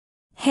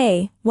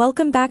Hey,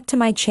 welcome back to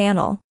my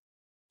channel.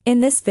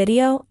 In this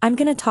video, I'm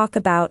gonna talk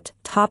about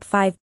top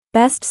 5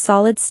 best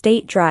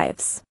solid-state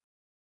drives.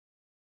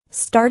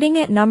 Starting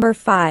at number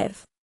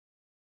 5.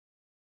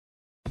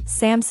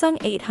 Samsung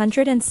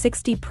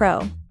 860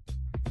 Pro.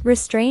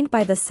 Restrained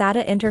by the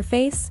SATA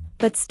interface,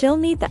 but still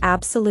need the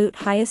absolute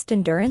highest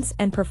endurance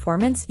and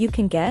performance you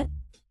can get?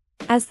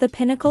 As the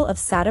pinnacle of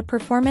SATA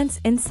performance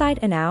inside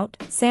and out,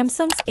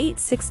 Samsung's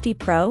 860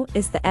 Pro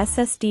is the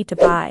SSD to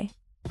buy.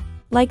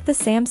 Like the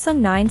Samsung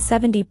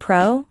 970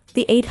 Pro,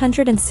 the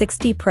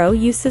 860 Pro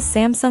uses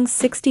Samsung's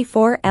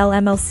 64L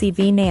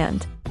MLCV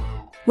NAND,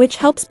 which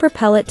helps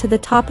propel it to the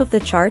top of the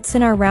charts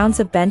in our rounds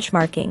of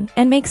benchmarking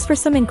and makes for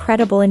some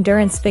incredible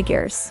endurance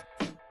figures.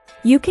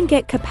 You can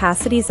get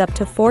capacities up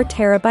to 4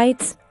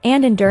 terabytes,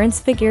 and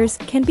endurance figures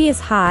can be as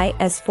high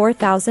as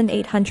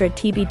 4,800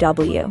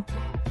 TBW.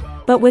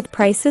 But with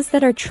prices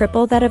that are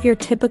triple that of your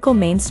typical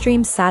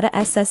mainstream SATA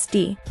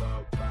SSD,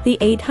 the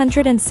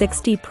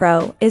 860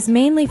 Pro is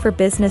mainly for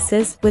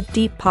businesses with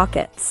deep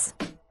pockets.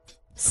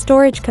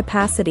 Storage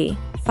capacity,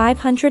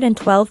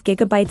 512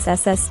 GB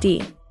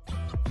SSD.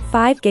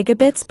 5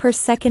 gigabits per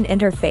second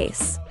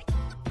interface.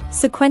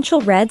 Sequential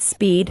read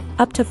speed,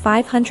 up to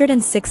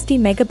 560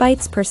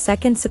 megabytes per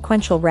second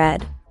sequential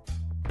read.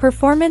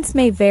 Performance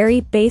may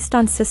vary based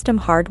on system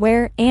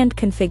hardware and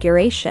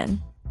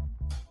configuration.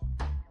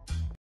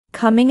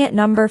 Coming at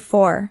number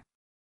 4.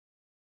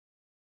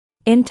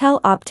 Intel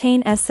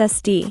Optane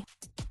SSD.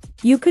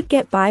 You could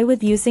get by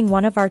with using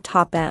one of our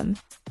top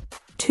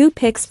M2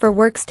 picks for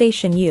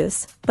workstation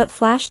use, but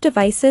flash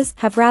devices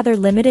have rather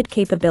limited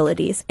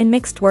capabilities in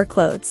mixed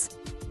workloads,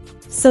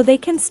 so they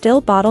can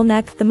still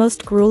bottleneck the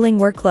most grueling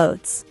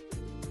workloads.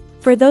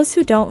 For those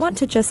who don't want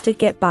to just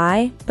get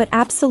by, but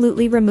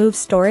absolutely remove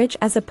storage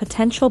as a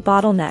potential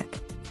bottleneck,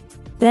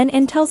 then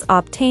Intel's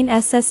Optane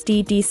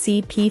SSD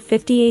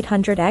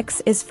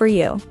DC-P5800X is for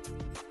you.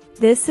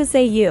 This is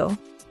a U2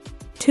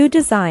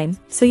 design,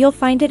 so you'll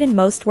find it in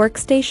most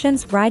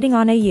workstations riding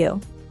on a U.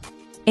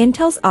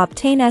 Intel's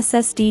Optane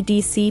SSD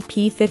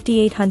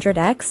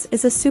DC-P5800X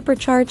is a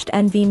supercharged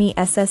NVMe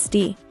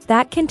SSD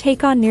that can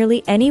take on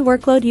nearly any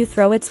workload you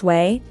throw its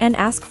way and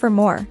ask for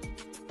more.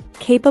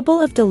 Capable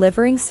of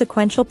delivering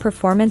sequential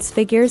performance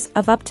figures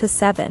of up to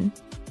 7.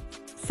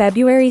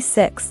 February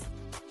 6th.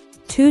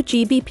 2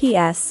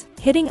 Gbps,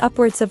 hitting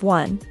upwards of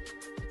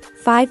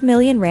 1.5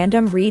 million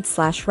random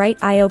read/write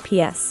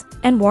IOPS,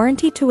 and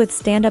warranty to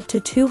withstand up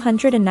to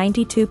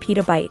 292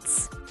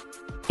 petabytes.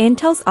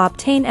 Intel's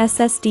Optane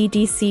SSD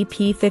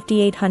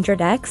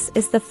DC-P5800X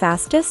is the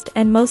fastest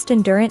and most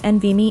endurant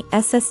NVMe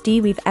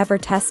SSD we've ever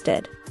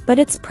tested, but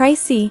it's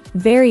pricey,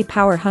 very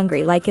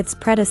power-hungry like its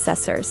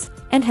predecessors,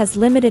 and has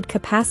limited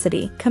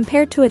capacity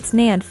compared to its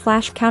NAND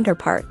flash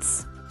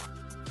counterparts.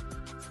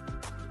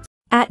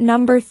 At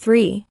number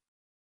 3.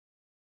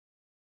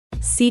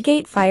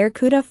 Seagate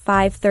FireCuda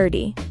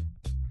 530.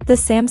 The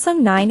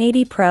Samsung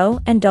 980 Pro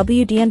and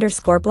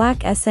WD_Black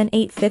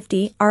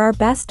SN850 are our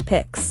best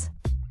picks.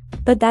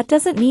 But that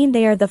doesn't mean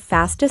they are the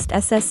fastest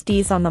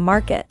SSDs on the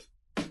market.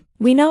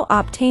 We know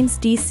Optane's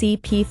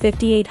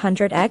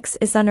DC-P5800X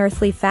is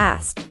unearthly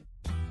fast,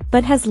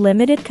 but has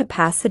limited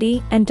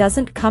capacity and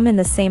doesn't come in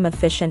the same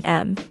efficient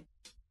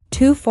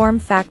M2 form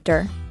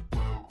factor.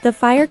 The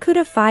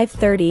FireCuda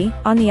 530,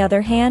 on the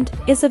other hand,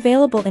 is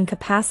available in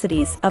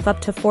capacities of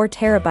up to 4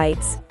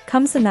 terabytes,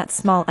 comes in that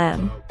small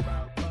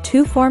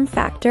M2 form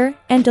factor,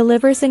 and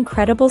delivers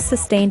incredible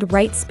sustained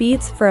write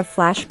speeds for a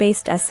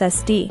flash-based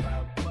SSD.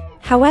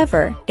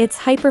 However, its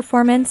high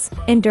performance,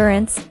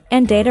 endurance,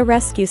 and data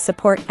rescue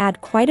support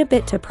add quite a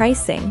bit to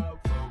pricing,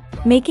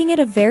 making it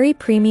a very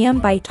premium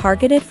buy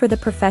targeted for the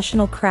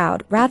professional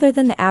crowd rather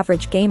than the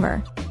average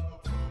gamer.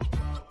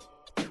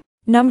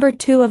 Number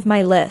 2 of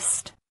my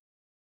list.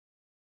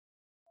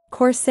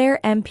 Corsair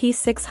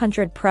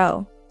MP600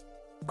 Pro.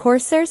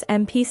 Corsair's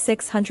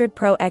MP600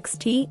 Pro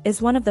XT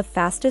is one of the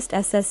fastest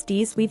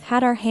SSDs we've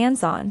had our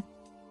hands on,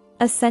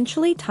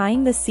 essentially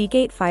tying the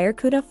Seagate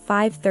FireCuda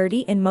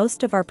 530 in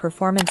most of our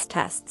performance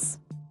tests.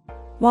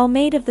 While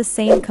made of the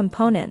same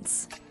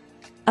components,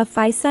 a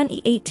Phison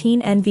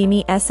E18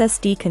 NVMe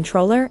SSD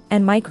controller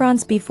and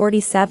Micron's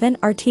B47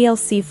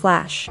 RTLC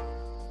flash,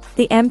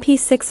 the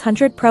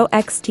MP600 Pro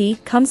XT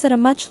comes at a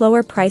much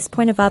lower price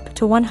point of up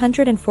to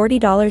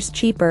 $140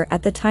 cheaper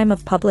at the time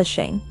of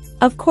publishing.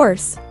 Of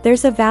course,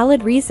 there's a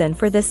valid reason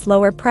for this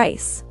lower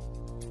price.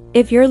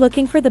 If you're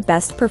looking for the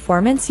best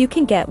performance you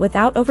can get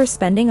without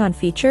overspending on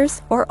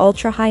features or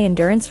ultra-high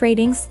endurance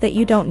ratings that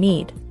you don't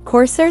need,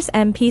 Corsair's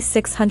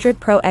MP600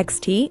 Pro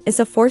XT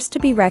is a force to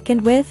be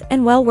reckoned with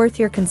and well worth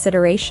your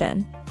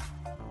consideration.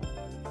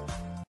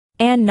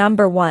 And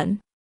number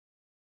 1.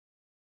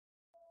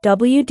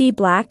 WD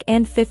Black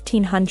and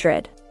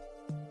 1500.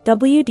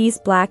 WD's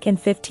Black and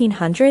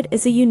 1500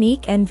 is a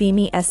unique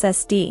NVMe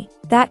SSD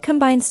that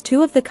combines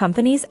two of the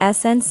company's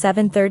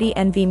SN730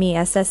 NVMe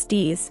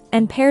SSDs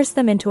and pairs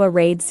them into a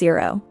RAID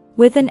 0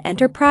 with an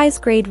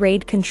enterprise-grade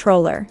RAID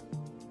controller.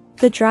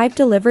 The drive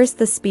delivers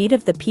the speed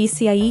of the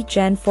PCIe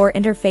Gen 4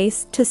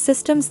 interface to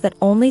systems that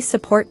only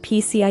support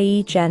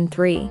PCIe Gen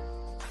 3.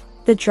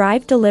 The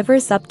drive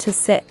delivers up to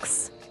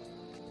 6.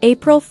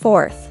 April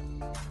 4th.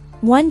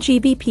 1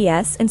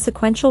 Gbps in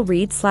sequential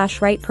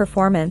read/write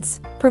performance,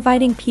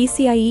 providing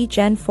PCIe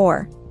Gen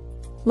 4.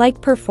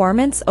 Like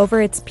performance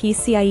over its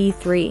PCIe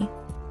 3.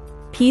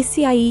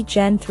 PCIe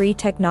Gen 3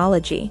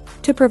 technology,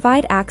 to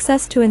provide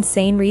access to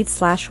insane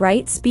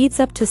read/write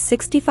speeds up to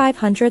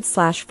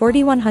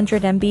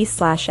 6500/4100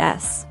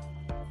 MB/s.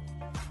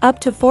 Up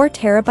to 4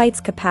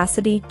 TB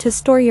capacity to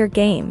store your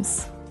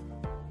games.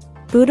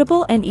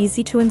 Bootable and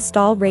easy to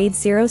install RAID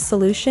 0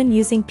 solution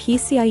using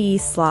PCIe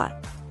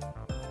slot.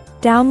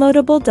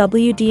 Downloadable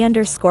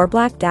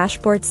WD_Black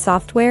dashboard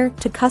software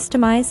to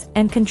customize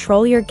and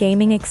control your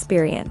gaming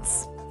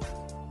experience.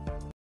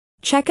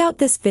 Check out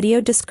this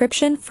video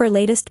description for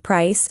latest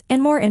price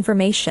and more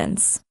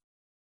informations.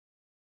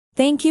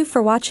 Thank you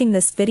for watching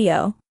this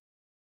video.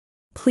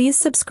 Please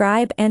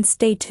subscribe and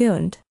stay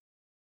tuned.